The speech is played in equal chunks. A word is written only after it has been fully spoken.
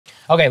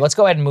Okay, let's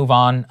go ahead and move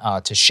on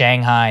to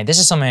Shanghai. This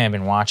is something I've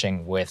been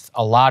watching with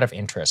a lot of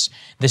interest.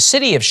 The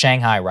city of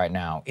Shanghai right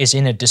now is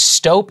in a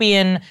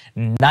dystopian,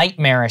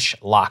 nightmarish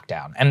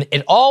lockdown. And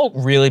it all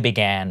really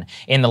began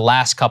in the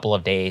last couple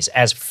of days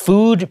as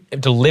food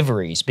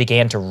deliveries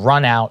began to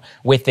run out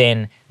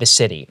within the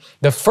city.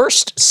 The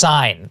first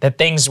sign that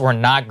things were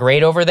not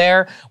great over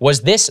there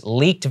was this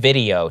leaked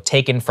video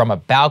taken from a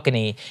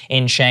balcony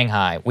in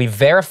Shanghai. We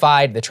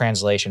verified the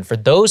translation. For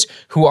those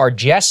who are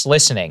just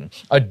listening,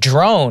 a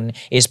drone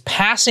is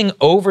passing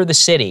over the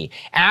city,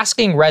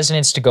 asking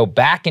residents to go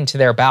back into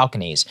their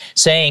balconies,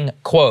 saying,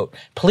 quote,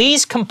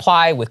 "Please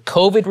comply with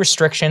COVID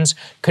restrictions,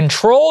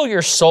 control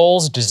your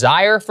soul's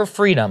desire for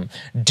freedom,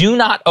 do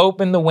not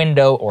open the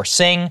window or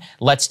sing."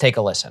 Let's take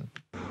a listen.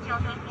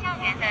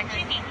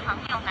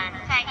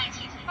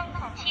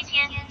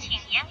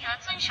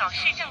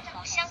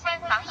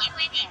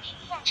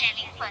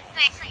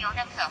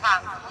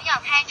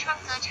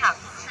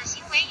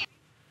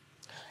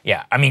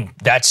 Yeah, I mean,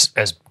 that's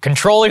as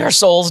control your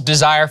soul's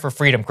desire for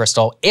freedom,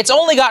 Krystal. It's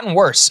only gotten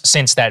worse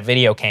since that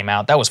video came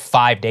out. That was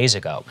 5 days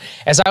ago.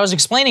 As I was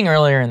explaining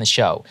earlier in the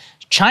show,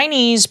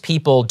 Chinese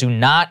people do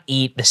not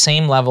eat the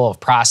same level of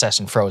processed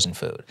and frozen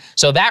food.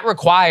 So that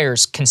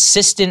requires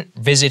consistent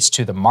visits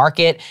to the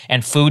market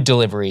and food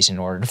deliveries in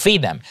order to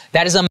feed them.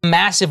 That is a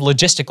massive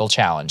logistical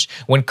challenge.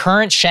 When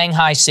current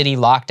Shanghai city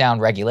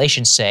lockdown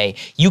regulations say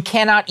you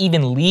cannot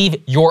even leave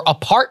your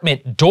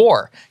apartment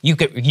door. You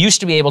used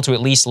to be able to at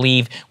least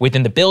leave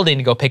within the building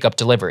to go pick up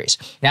deliveries.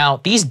 Now,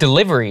 these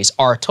deliveries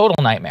are a total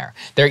nightmare.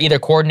 They're either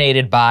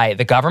coordinated by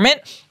the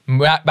government.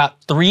 About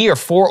 3 or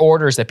 4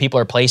 orders that people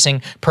are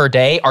placing per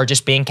day are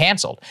just being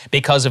canceled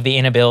because of the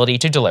inability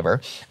to deliver.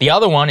 The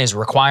other one is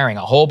requiring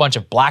a whole bunch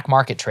of black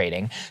market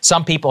trading.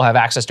 Some people have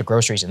access to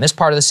groceries in this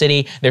part of the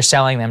city. They're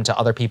selling them to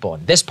other people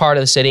in this part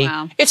of the city.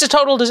 Wow. It's a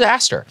total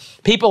disaster.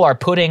 People are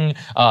putting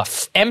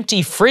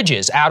empty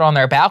fridges out on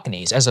their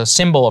balconies as a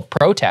symbol of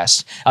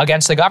protest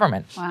against the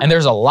government. Wow. And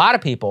there's a lot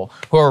of people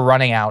who are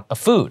running out of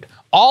food.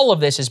 All of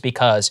this is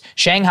because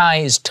Shanghai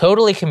is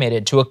totally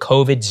committed to a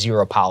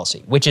COVID-0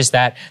 policy, which is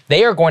that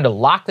they are going to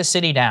lock the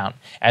city down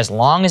as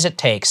long as it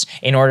takes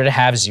in order to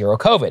have zero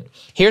COVID.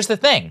 Here's the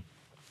thing.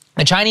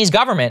 The Chinese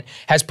government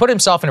has put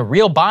himself in a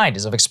real bind,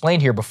 as I've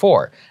explained here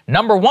before.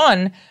 Number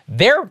one,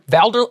 their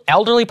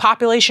elderly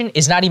population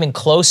is not even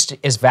close to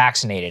as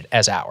vaccinated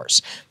as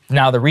ours.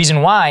 Now, the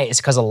reason why is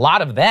because a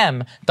lot of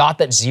them thought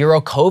that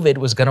zero COVID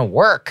was going to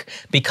work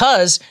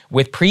because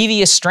with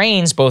previous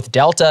strains, both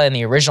Delta and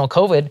the original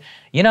COVID,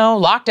 you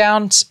know,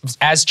 lockdowns,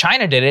 as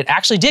China did it,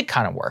 actually did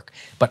kind of work.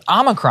 But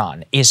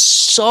Omicron is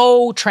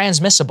so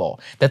transmissible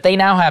that they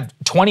now have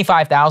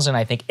 25,000,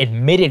 I think,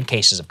 admitted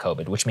cases of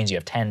COVID, which means you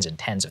have tens and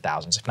tens of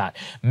thousands, if not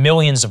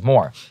millions of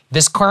more.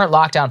 This current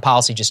lockdown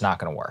policy just not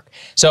going to work.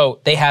 So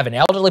they have an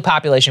elderly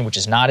population which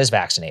is not as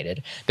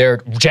vaccinated. Their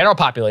general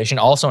population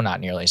also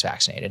not nearly as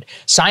vaccinated.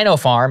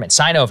 Sinopharm and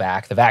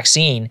Sinovac, the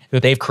vaccine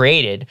that they've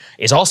created,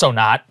 is also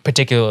not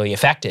particularly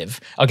effective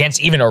against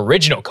even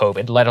original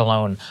COVID, let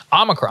alone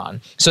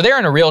Omicron. So they're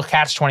in a real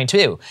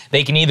catch-22.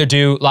 They can either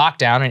do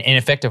lockdown, an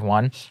ineffective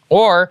one,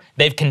 or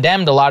they've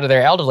condemned a lot of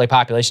their elderly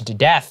population to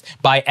death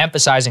by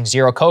emphasizing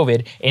zero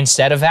COVID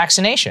instead of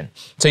vaccination.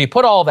 So you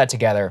put all of that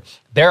together,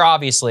 they're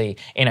obviously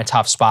in a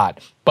tough spot,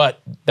 but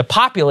the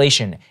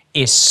population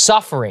is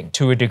suffering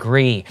to a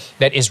degree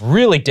that is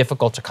really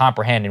difficult to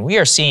comprehend. And we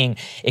are seeing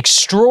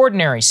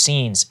extraordinary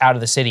scenes out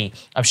of the city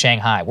of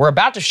Shanghai. We're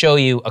about to show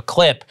you a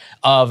clip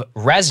of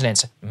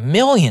residents,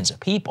 millions of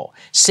people,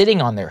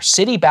 sitting on their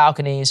city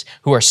balconies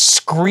who are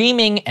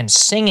screaming and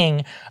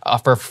singing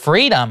for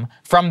freedom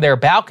from their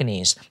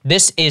balconies.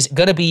 This is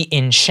going to be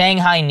in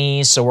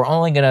Shanghainese, so we're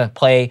only going to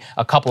play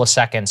a couple of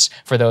seconds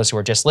for those who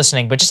are just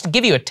listening. But just to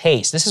give you a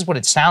taste, this is what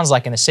it sounds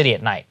like in the city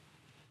at night.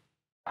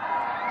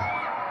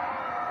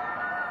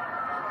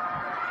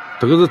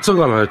 这个是这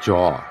个来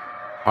叫，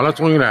好了，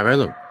终于200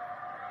人。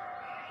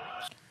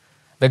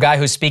 The guy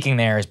who's speaking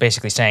there is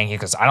basically saying, he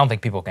goes, I don't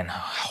think people can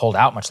hold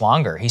out much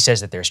longer. He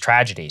says that there's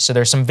tragedy. So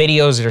there's some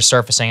videos that are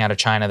surfacing out of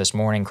China this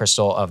morning,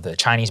 Krystal, of the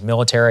Chinese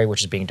military, which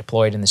is being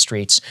deployed in the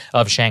streets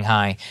of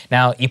Shanghai.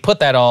 Now, you put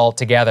that all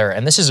together,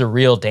 and this is a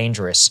real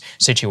dangerous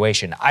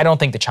situation. I don't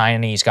think the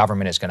Chinese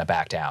government is going to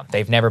back down.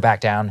 They've never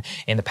backed down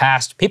in the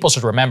past. People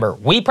should remember,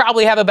 we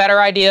probably have a better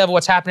idea of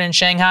what's happening in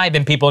Shanghai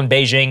than people in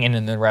Beijing and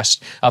in the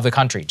rest of the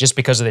country, just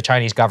because of the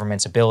Chinese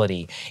government's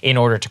ability in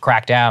order to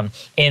crack down.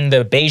 In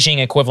the Beijing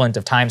equivalent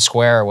of Times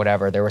Square or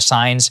whatever, there were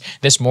signs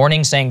this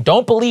morning saying,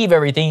 don't believe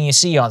everything you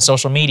see on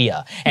social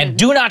media and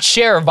do not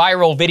share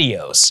viral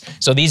videos.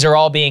 So these are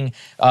all being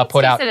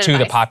put out to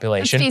the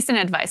population. That's decent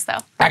advice, though.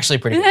 Actually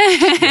pretty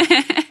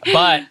good.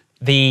 But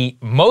the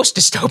most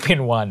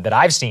dystopian one that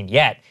I've seen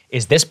yet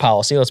is this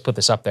policy. Let's put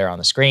this up there on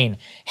the screen.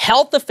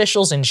 Health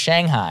officials in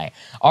Shanghai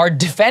are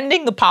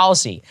defending the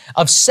policy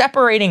of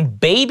separating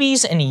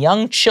babies and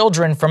young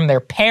children from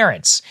their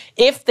parents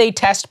if they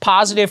test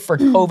positive for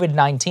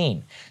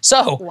COVID-19.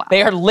 So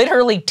they are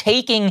literally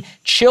taking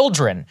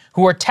children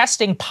who are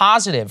testing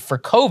positive for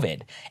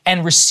COVID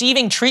and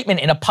receiving treatment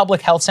in a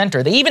public health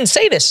center. They even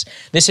say this.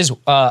 This is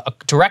a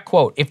direct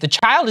quote. If the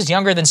child is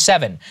younger than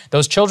 7,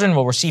 those children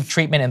will receive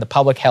treatment in the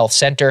public health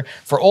center.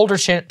 For older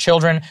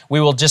children,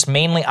 we will just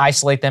mainly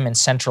isolate them in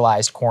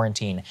centralized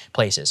quarantine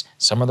places.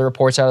 Some of the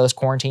reports out of those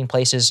quarantine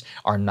places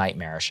are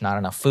nightmarish. Not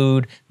enough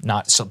food,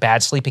 not so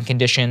bad sleeping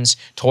conditions,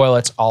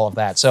 toilets, all of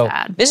that. So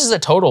this is a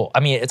total, I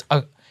mean, it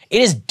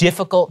is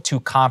difficult to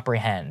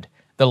comprehend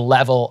the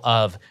level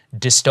of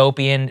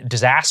dystopian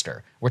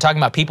disaster. We're talking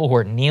about people who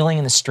are kneeling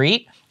in the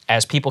street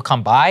as people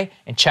come by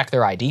and check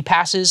their ID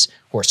passes,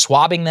 who are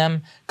swabbing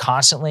them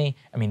constantly.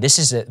 I mean, this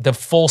is the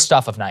full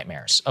stuff of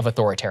nightmares of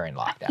authoritarian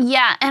lockdown.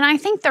 Yeah, and I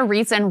think the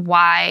reason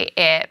why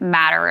it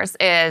matters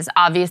is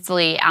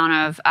obviously out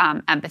of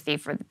empathy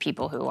for the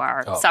people who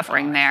are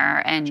suffering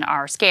there and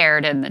are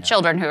scared, and the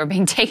children who are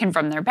being taken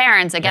from their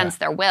parents against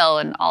their will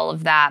and all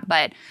of that.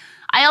 But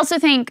I also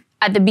think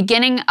at the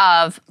beginning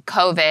of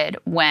COVID,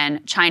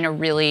 when China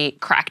really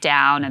cracked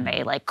down and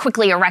they like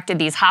quickly erected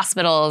these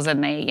hospitals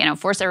and they,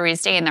 forced everybody to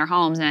stay in their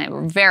homes, and they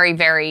were very,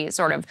 very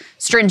sort of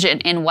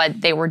stringent in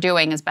what they were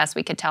doing as best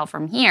we could tell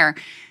from here,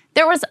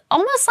 there was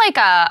almost like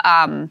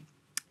an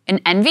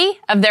envy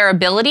of their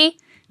ability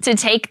to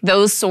take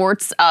those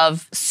sorts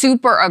of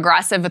super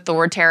aggressive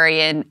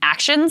authoritarian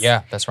actions.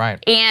 Yeah, that's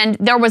right. And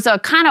there was a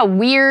kind of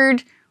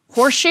weird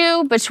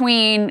horseshoe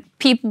between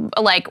people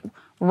like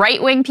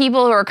right-wing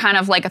people who are kind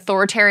of like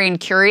authoritarian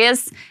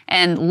curious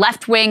and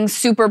left-wing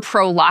super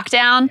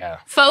pro-lockdown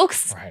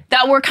folks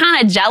that were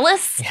kind of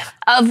jealous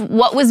of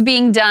what was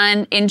being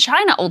done in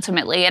China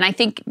ultimately. And I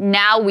think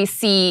now we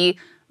see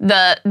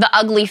the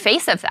ugly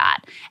face of that.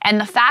 And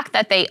the fact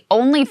that they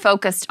only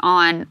focused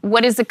on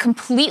what is a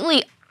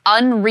completely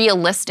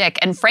unrealistic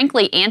and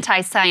frankly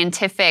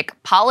anti-scientific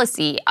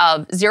policy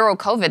of zero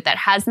COVID that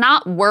has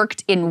not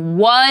worked in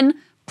one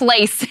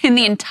place in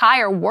the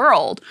entire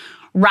world,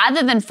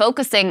 rather than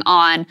focusing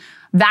on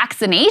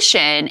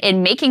vaccination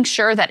and making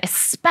sure that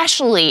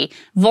especially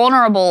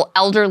vulnerable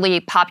elderly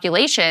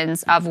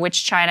populations, of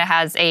which China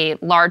has a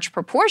large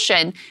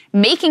proportion,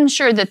 making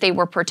sure that they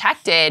were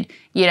protected,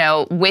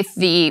 with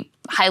the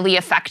highly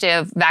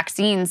effective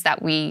vaccines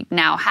that we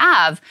now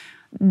have,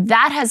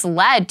 that has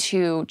led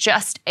to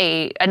just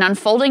an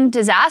unfolding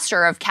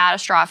disaster of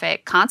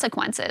catastrophic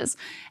consequences.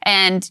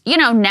 And,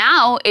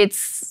 now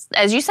it's,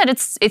 as you said,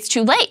 it's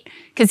too late.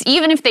 Because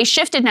even if they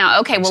shifted now,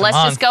 okay, well, let's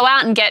just go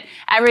out and get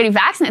everybody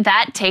vaccinated,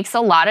 that takes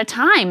a lot of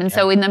time. And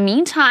so in the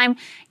meantime,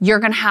 you're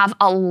going to have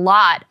a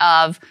lot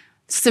of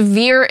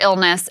severe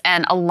illness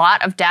and a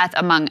lot of death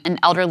among an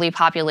elderly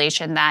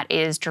population that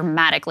is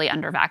dramatically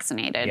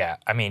under-vaccinated. Yeah,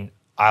 I mean,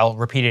 I'll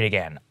repeat it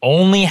again.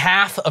 Only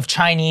half of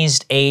Chinese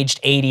aged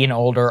 80 and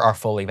older are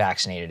fully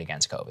vaccinated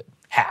against COVID.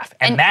 Half.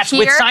 And that's here,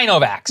 with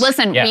Sinovac.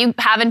 Listen, we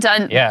haven't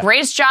done the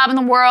greatest job in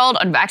the world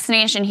on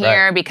vaccination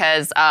here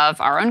because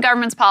of our own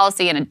government's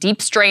policy and a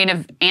deep strain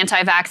of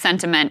anti-vax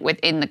sentiment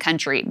within the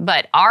country.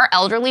 But our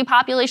elderly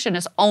population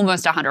is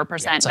almost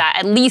 100%. That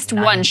at least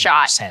one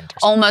shot,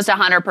 almost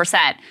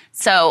 100%.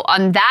 So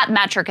on that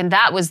metric, and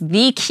that was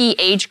the key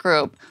age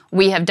group,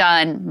 we have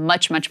done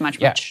much, much,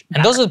 much, much better.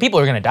 And those are the people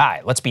who are going to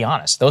die. Let's be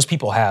honest. Those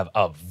people have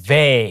a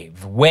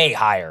way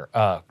higher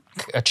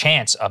a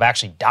chance of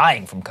actually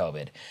dying from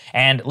COVID.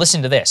 And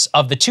listen to this.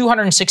 Of the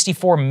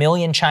 264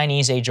 million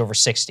Chinese age over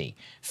 60,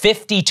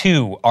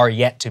 52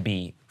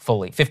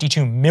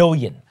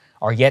 million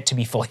are yet to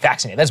be fully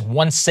vaccinated. That's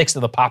 1/6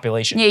 of the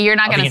population. Yeah, you're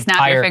not going to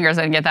snap your fingers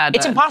and get that done.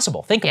 It's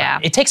impossible. Think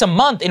about it. It takes a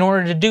month in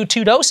order to do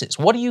 2 doses.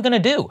 What are you going to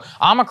do?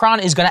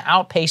 Omicron is going to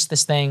outpace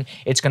this thing.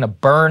 It's going to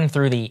burn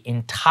through the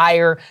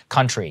entire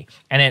country.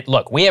 And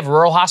look, we have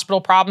rural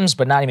hospital problems,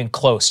 but not even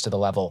close to the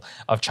level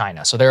of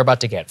China. So they're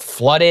about to get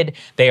flooded.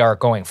 They are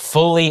going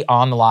fully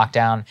on the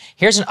lockdown.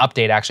 Here's an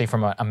update actually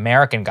from an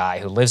American guy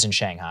who lives in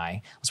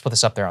Shanghai. Let's put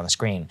this up there on the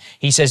screen.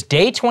 He says,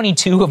 day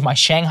 22 of my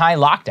Shanghai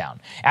lockdown.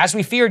 As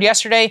we feared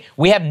yesterday,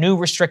 we have new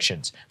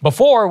restrictions.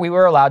 Before, we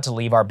were allowed to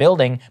leave our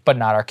building, but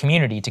not our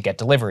community to get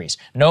deliveries.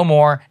 No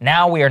more.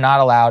 Now we are not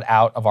allowed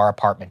out of our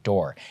apartment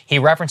door. He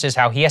references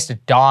how he has to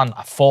don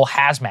a full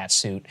hazmat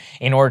suit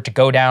in order to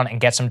go down and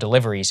get some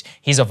deliveries.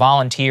 He's a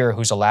volunteer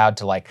who's allowed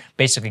to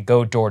basically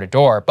go door to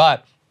door,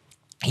 but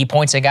he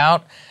points it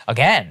out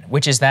again,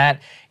 which is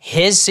that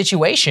his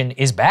situation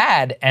is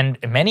bad, and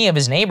many of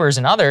his neighbors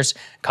and others,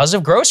 because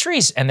of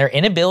groceries and their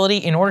inability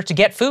in order to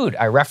get food.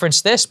 I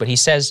referenced this, but he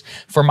says,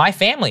 for my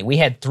family, we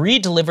had 3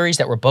 deliveries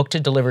that were booked to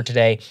deliver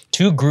today,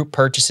 2 group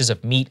purchases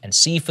of meat and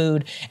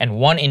seafood, and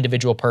 1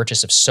 individual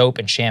purchase of soap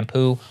and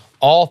shampoo.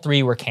 all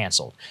 3 were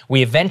canceled.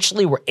 We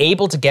eventually were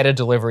able to get a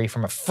delivery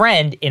from a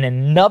friend in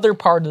another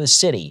part of the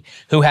city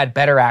who had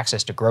better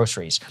access to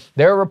groceries.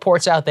 There are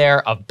reports out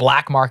there of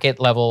black market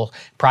level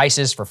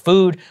prices for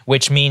food,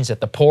 which means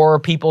that the poorer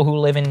people who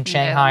live in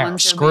Shanghai are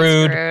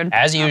screwed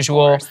as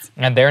usual,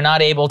 and they're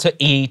not able to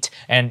eat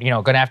and,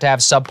 going to have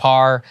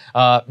subpar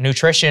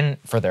nutrition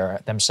for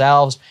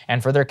themselves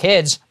and for their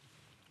kids.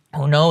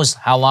 Who knows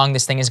how long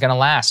this thing is going to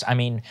last? I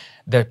mean,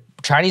 the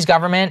Chinese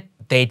government,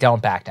 they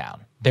don't back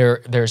down.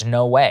 There's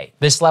no way.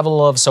 This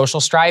level of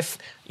social strife,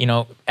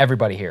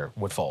 everybody here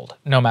would fold,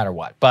 no matter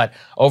what. But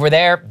over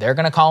there, they're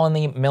going to call in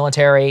the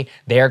military.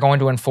 They are going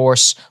to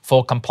enforce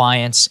full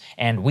compliance.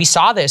 And we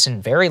saw this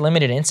in very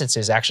limited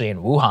instances, actually, in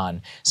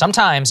Wuhan.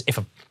 Sometimes, if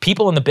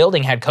people in the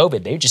building had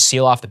COVID, they would just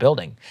seal off the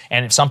building.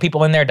 And if some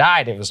people in there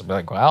died, it was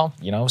like, well,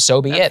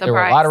 so be it. There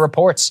were a lot of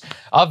reports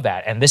of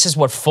that. And this is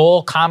what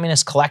full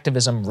communist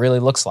collectivism really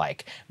looks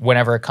like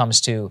whenever it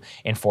comes to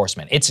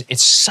enforcement.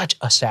 It's such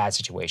a sad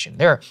situation.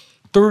 There are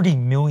 30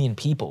 million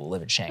people who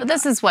live in Shanghai. But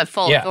this is what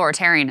full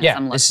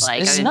authoritarianism looks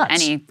like. This is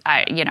nuts.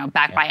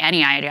 Backed by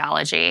any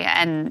ideology.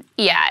 And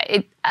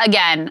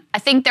again, I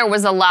think there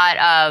was a lot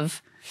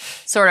of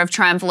sort of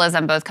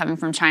triumphalism, both coming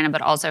from China,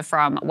 but also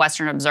from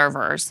Western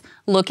observers,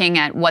 looking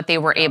at what they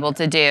were able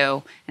to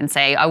do and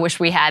say, I wish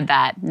we had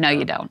that. No,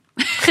 you don't.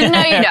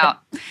 No, you don't.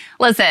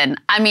 Listen,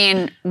 I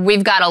mean,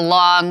 we've got a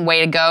long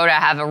way to go to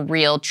have a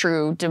real,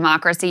 true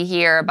democracy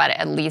here, but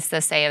at least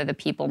the say of the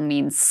people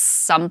means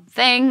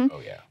something.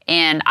 Oh, yeah.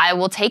 And I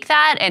will take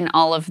that and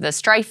all of the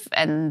strife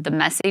and the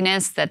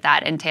messiness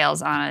that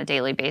entails on a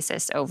daily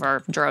basis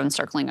over drones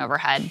circling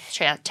overhead,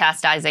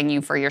 chastising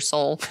you for your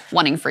soul,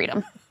 wanting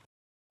freedom.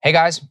 Hey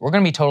guys, we're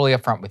going to be totally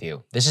upfront with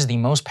you. This is the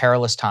most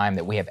perilous time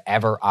that we have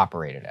ever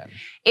operated in.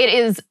 It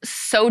is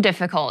so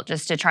difficult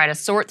just to try to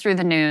sort through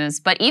the news,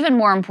 but even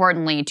more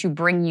importantly, to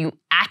bring you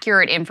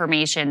accurate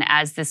information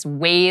as this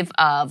wave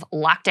of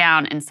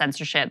lockdown and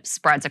censorship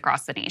spreads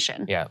across the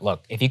nation. Yeah,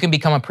 look, if you can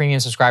become a premium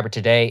subscriber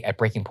today at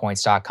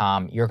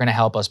breakingpoints.com, you're going to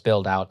help us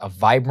build out a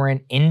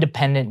vibrant,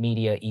 independent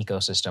media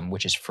ecosystem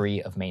which is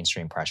free of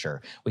mainstream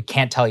pressure. We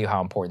can't tell you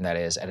how important that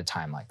is at a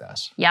time like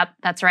this. Yep,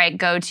 that's right.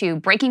 Go to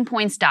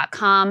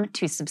breakingpoints.com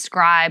to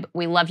subscribe.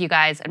 We love you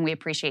guys and we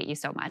appreciate you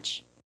so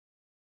much.